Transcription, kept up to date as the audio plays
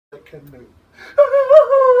canoe.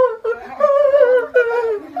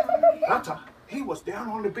 Rata, he was down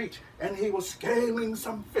on the beach and he was scaling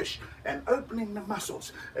some fish and opening the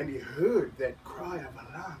mussels, and he heard that cry of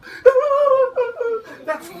alarm.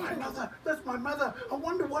 That's my mother, that's my mother. I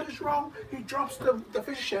wonder what is wrong. He drops the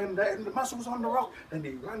fish and the mussels on the rock, and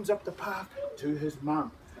he runs up the path to his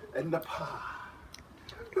mum in the path.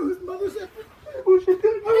 His mother's at what's she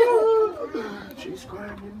doing? She's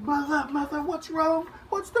crying, Mother, Mother, what's wrong?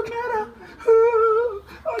 What's the matter?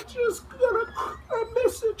 I just got a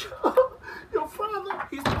message. Your father,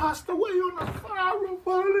 he's passed away on a far-off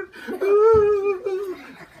island.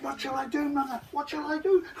 What shall I do, Mother? What shall I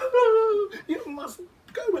do? You must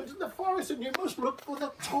go into the forest and you must look for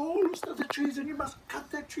the tallest of the trees, and you must cut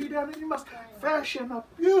that tree down, and you must fashion a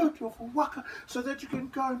beautiful waka so that you can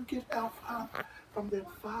go and get our father from that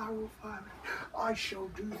far-off island. I shall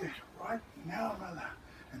do that right now, Mother.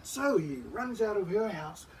 And so he runs out of her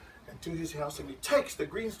house and to his house, and he takes the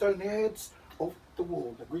greenstone heads off the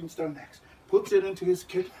wall, the greenstone axe, puts it into his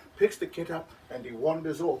kit, picks the kit up, and he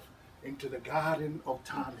wanders off into the garden of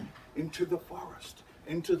Tane, into the forest,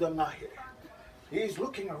 into the mahi. He's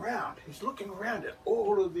looking around at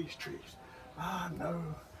all of these trees. Ah,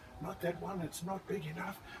 no, not that one, it's not big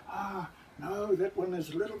enough. Ah, no, that one is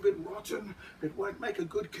a little bit rotten. It won't make a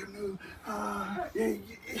good canoe.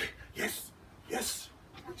 Yes.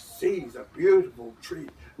 He sees a beautiful tree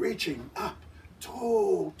reaching up,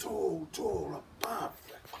 tall, above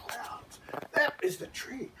the clouds. That is the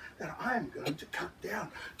tree that I'm going to cut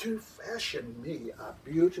down to fashion me a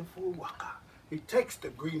beautiful waka. He takes the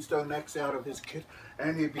greenstone axe out of his kit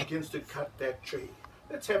and he begins to cut that tree.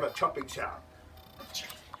 Let's have a chopping sound.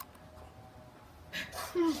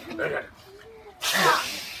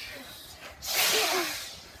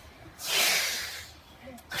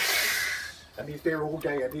 And he's there all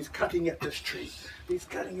day and he's cutting at this tree. He's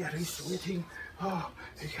cutting at it, he's sweating. Oh,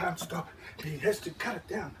 he can't stop. He has to cut it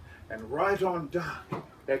down. And right on dark,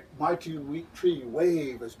 that mighty weak tree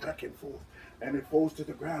waves back and forth, and it falls to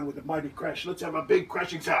the ground with a mighty crash. Let's have a big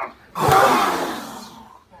crashing sound.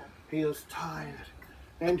 He is tired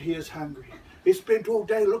and he is hungry. He spent all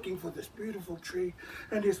day looking for this beautiful tree,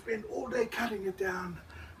 and he spent all day cutting it down.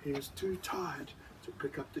 He is too tired to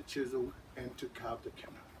pick up the chisel and to carve the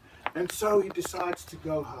canoe. And so he decides to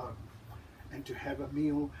go home and to have a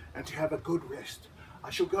meal and to have a good rest.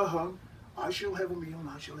 I shall go home, I shall have a meal, and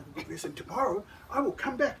I shall have a good rest. And tomorrow I will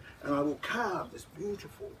come back and I will carve this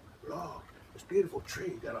beautiful log, this beautiful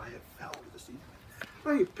tree that I have felled this evening.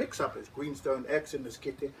 Well, he picks up his greenstone axe and his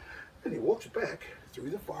kete, and he walks back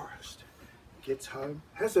through the forest, gets home,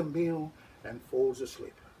 has a meal, and falls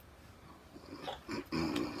asleep.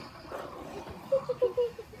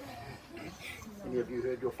 Any of you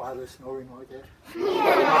heard your father snoring like that?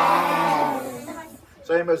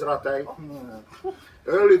 Same as Rata.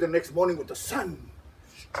 Early the next morning with the sun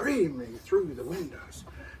streaming through the windows,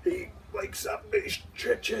 he wakes up, he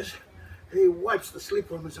stretches, he wipes the sleep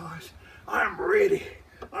from his eyes. I'm ready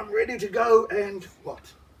to go and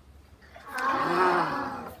what?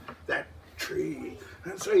 That tree.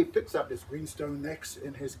 And so he picks up his greenstone axe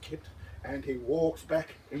in his kit and he walks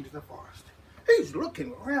back into the forest. He's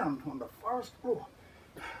looking around on the forest floor.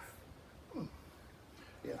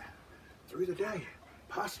 Yeah, through the day,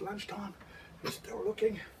 past lunchtime, he's still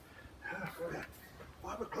looking. About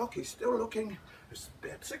 5 o'clock, he's still looking. It's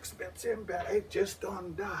about 6, about 7, about 8, just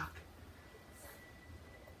on dark.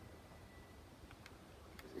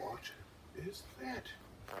 What is that?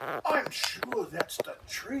 I'm sure that's the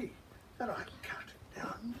tree that I cut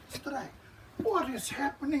down yesterday. What is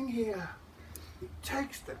happening here? He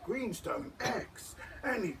takes the greenstone axe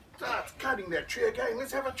and he starts cutting that tree again.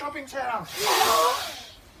 Let's have a chopping sound.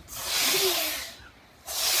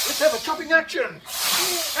 Let's have a chopping action.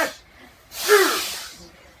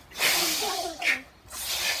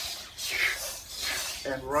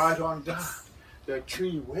 And right on down, the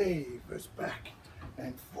tree waves back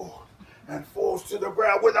and forth and falls to the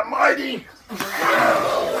ground with a mighty.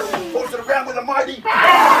 Falls to the ground with a mighty.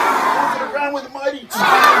 Falls to the ground with a mighty.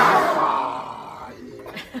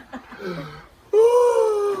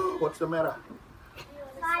 What's the matter?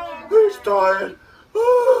 He's tired.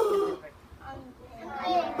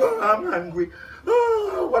 I'm hungry.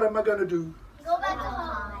 What am I going to do? Go back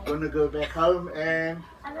home. Going to go back home and...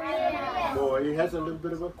 Boy, he has a little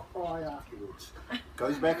bit of a cry afterwards.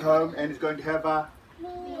 Goes back home and he's going to have a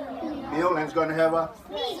meal and he's going to have a...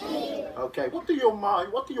 Okay, what do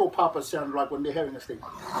your papas sound like when they're having a sleep?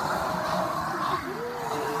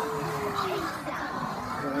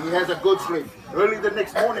 He has a good sleep. Early the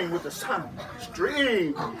next morning with the sun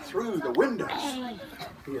streaming through the windows,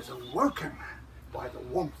 he is awoken by the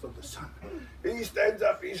warmth of the sun. He stands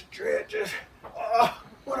up, he stretches. Oh,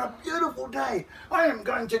 what a beautiful day. I am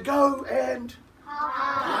going to go and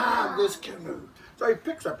hug this canoe. So he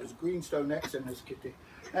picks up his greenstone axe and his kitty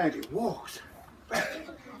and he walks back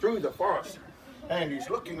through the forest and he's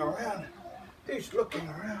looking around. He's looking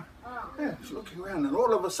around. Yeah, he's looking around and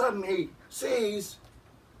all of a sudden he sees,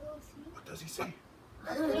 what does he see?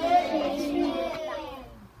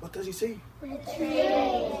 What does he see? The tree.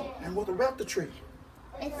 And what about the tree?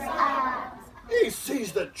 It's up. He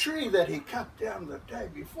sees the tree that he cut down the day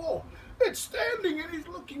before. It's standing and he's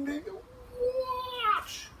looking there. What?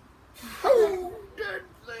 Who did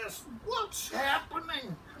this? What's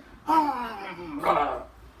happening?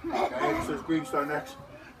 Okay, he says greenstone axe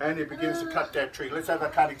and he begins to cut that tree. Let's have a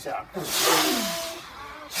cutting sound.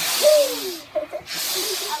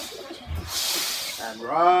 And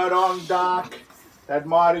right on dark, that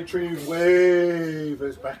mighty tree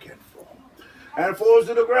wavers back and forth. And falls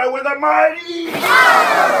to the ground with a mighty.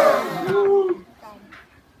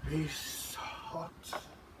 He's hot.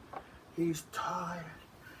 He's tired.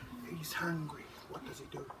 He's hungry. What does he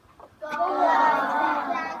do? Go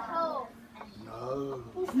back home. No.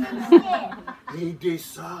 He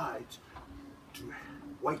decides to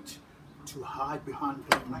wait, to hide behind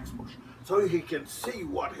the flax bush so he can see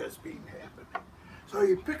what has been happening. So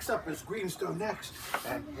he picks up his greenstone axe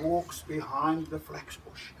and walks behind the flax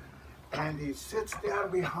bush. And he sits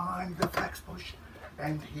down behind the flax bush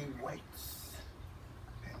and he waits.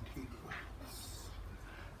 And he waits.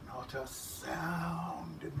 Not a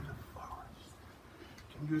sound in the forest.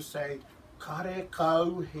 Can you say, kare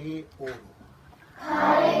kau he oro?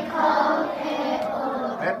 Kare kau he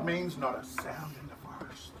oro. That means not a sound in the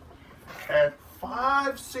forest. At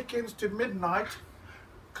 5 seconds to midnight,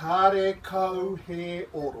 kare kau he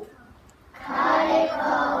oro. Kare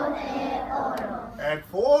kau he oro. At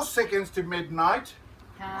 4 seconds to midnight,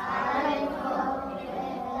 Kare kau he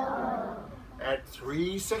oro. at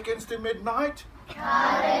 3 seconds to midnight,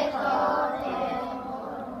 Kare kau he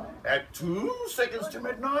oro. at 2 seconds to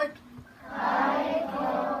midnight, Kare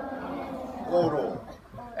kau he oro.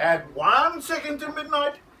 At 1 second to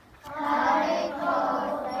midnight, Kare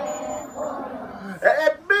kau he oro.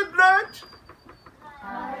 at midnight.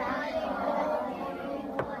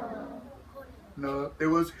 No, there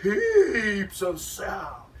was heaps of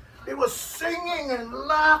sound. There was singing and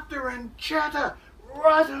laughter and chatter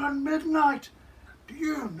right on midnight. Do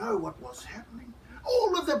you know what was happening?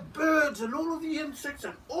 All of the birds and all of the insects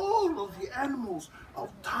and all of the animals of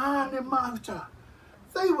Tāne,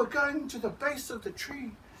 they were going to the base of the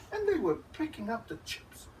tree and they were picking up the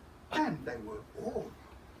chips and they were all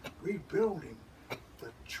rebuilding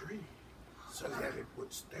the tree so that it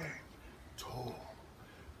would stand tall,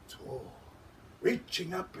 tall,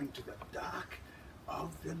 reaching up into the dark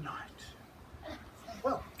of the night.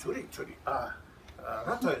 Well,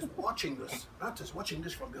 Rata is watching this. Rata's watching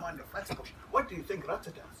this from behind the flax bush. What do you think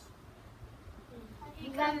Rata does?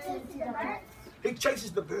 He runs into the birds. He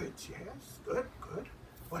chases the birds, yes. Good, good.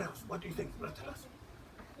 What else? What do you think Rata does?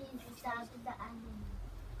 He starts with the animal.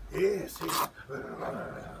 Yes, what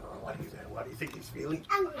do you think he's feeling?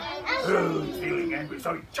 Angry. Oh, he's feeling angry,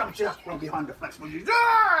 so he jumps out from behind the flax bush.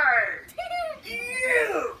 Hey!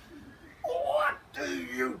 You! What do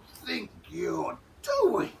you think you're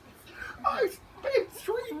doing? I spent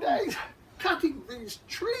 3 days cutting this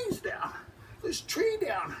tree down,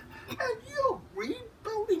 and you're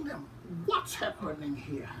rebuilding them. What's happening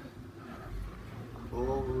here?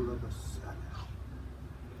 All of a sudden,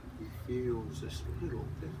 he feels this little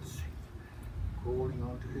insect crawling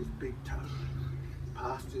onto his big toe,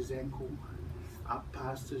 past his ankle, up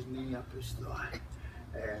past his knee, up his thigh,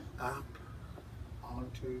 and up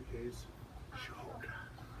onto his shoulder.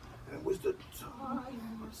 And it was the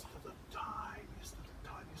tiniest of the tiniest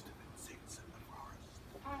of insects in the forest.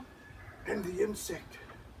 And the insect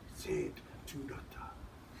said to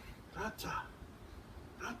Rata,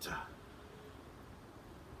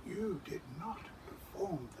 you did not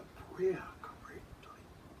perform the prayer correctly.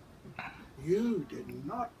 You did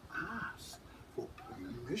not ask for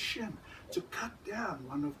permission to cut down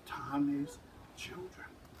one of Tāne's children.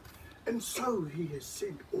 And so he has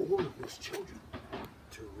sent all of his children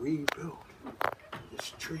to rebuild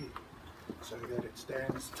this tree so that it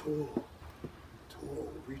stands tall,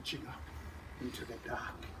 tall, reaching up into the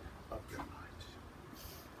dark of the night.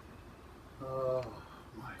 Oh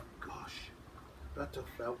my gosh, Rata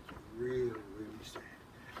felt really, really sad.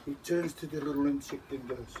 He turns to the little insect and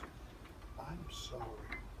goes, I'm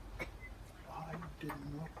sorry. I did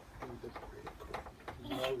not do the prayer correctly.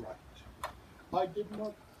 You are right. I did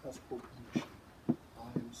not ask for permission. I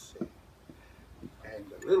am sad.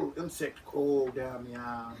 And the little insect crawled down the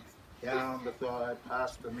arm, down the thigh,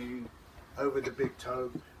 past the knee, over the big toe,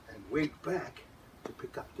 and went back to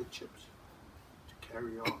pick up the chips, to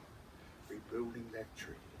carry on rebuilding that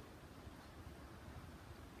tree.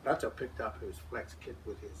 Rata picked up his flax kit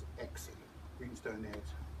with his axe and greenstone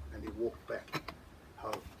axe, and he walked back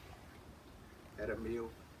home, had a meal,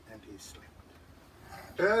 and he slept.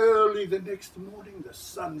 Early the next morning, the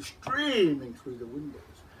sun streaming through the windows.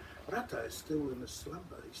 Rata is still in a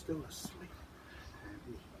slumber, he's still asleep, and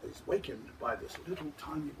he is wakened by this little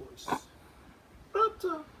tiny voice.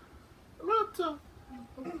 Rata, Rata,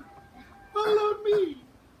 follow me,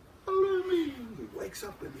 follow me. He wakes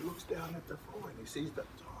up and he looks down at the floor and he sees the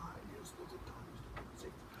tiniest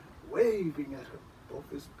insect waving at him off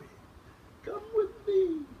his bed. Come with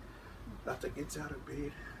me. Rata gets out of bed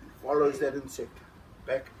and follows that insect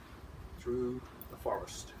back through the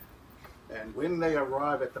forest. And when they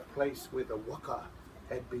arrive at the place where the waka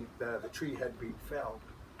had been, the tree had been felled,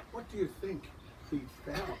 what do you think he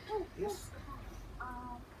felt? Yes.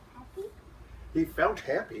 Happy? He felt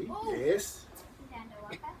happy, yes.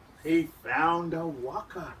 He found a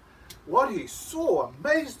waka. What he saw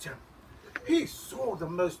amazed him. He saw the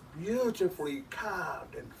most beautifully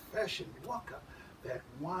carved and fashioned waka that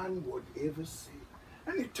one would ever see.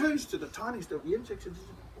 And he turns to the tiniest of the insects and says,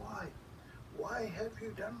 why? Why have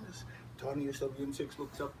you done this? Tiniest of the insects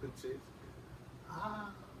looks up and says,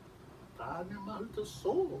 Tanamata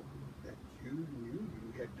saw that you knew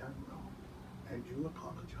you had done wrong and you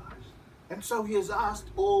apologized. And so he has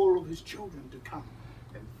asked all of his children to come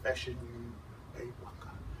and fashion you a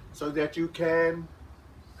waka so that you can...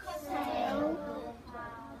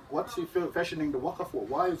 What's he fashioning the waka for?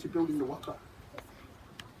 Why is he building the waka?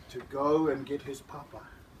 To go and get his papa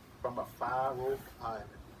from a far-off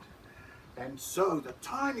island. And so the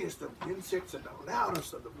tiniest of the insects and the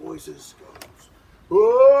loudest of the voices goes,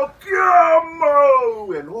 "Oh,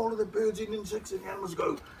 Kiamo!" And all of the birds and insects and animals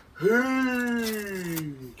go,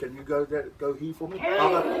 "Hey!" Can you go he for me? Hey.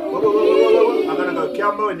 I'm gonna go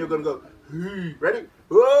Kiamo and you're gonna go hey. Ready?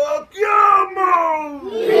 "Oh, Kiamo!"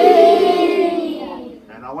 Hey.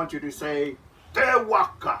 And I want you to say Te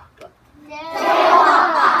waka.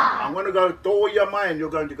 I'm going to go Toyama and you're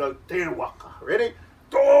going to go Te waka. Ready?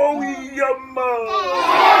 Toyama.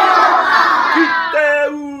 Kite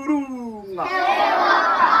urunga.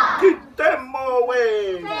 Kite moe.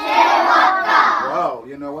 Wow,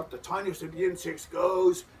 you know what? The tiniest of the insects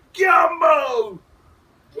goes Kiamo.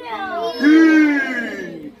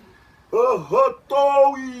 He. Toyama.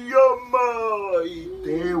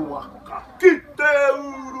 Te waka. Kite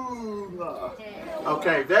urunga.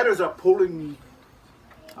 Okay, that is a pulling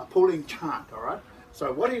chant, all right?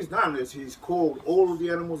 So what he's done is he's called all of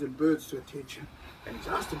the animals and birds to attention, and he's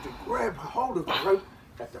asked them to grab hold of the rope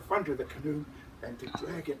at the front of the canoe and to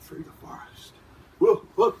drag it through the forest.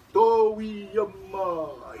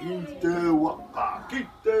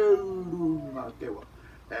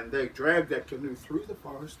 And they drag that canoe through the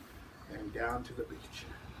forest and down to the beach.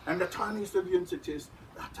 And the tiniest of the insects is,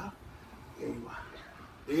 Rata, here you are.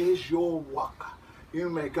 There's your waka. You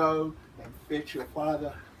may go and fetch your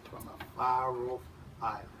father from a far-off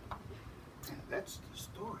island. And that's the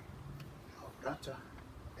story of Rata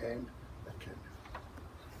and the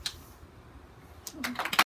canoe.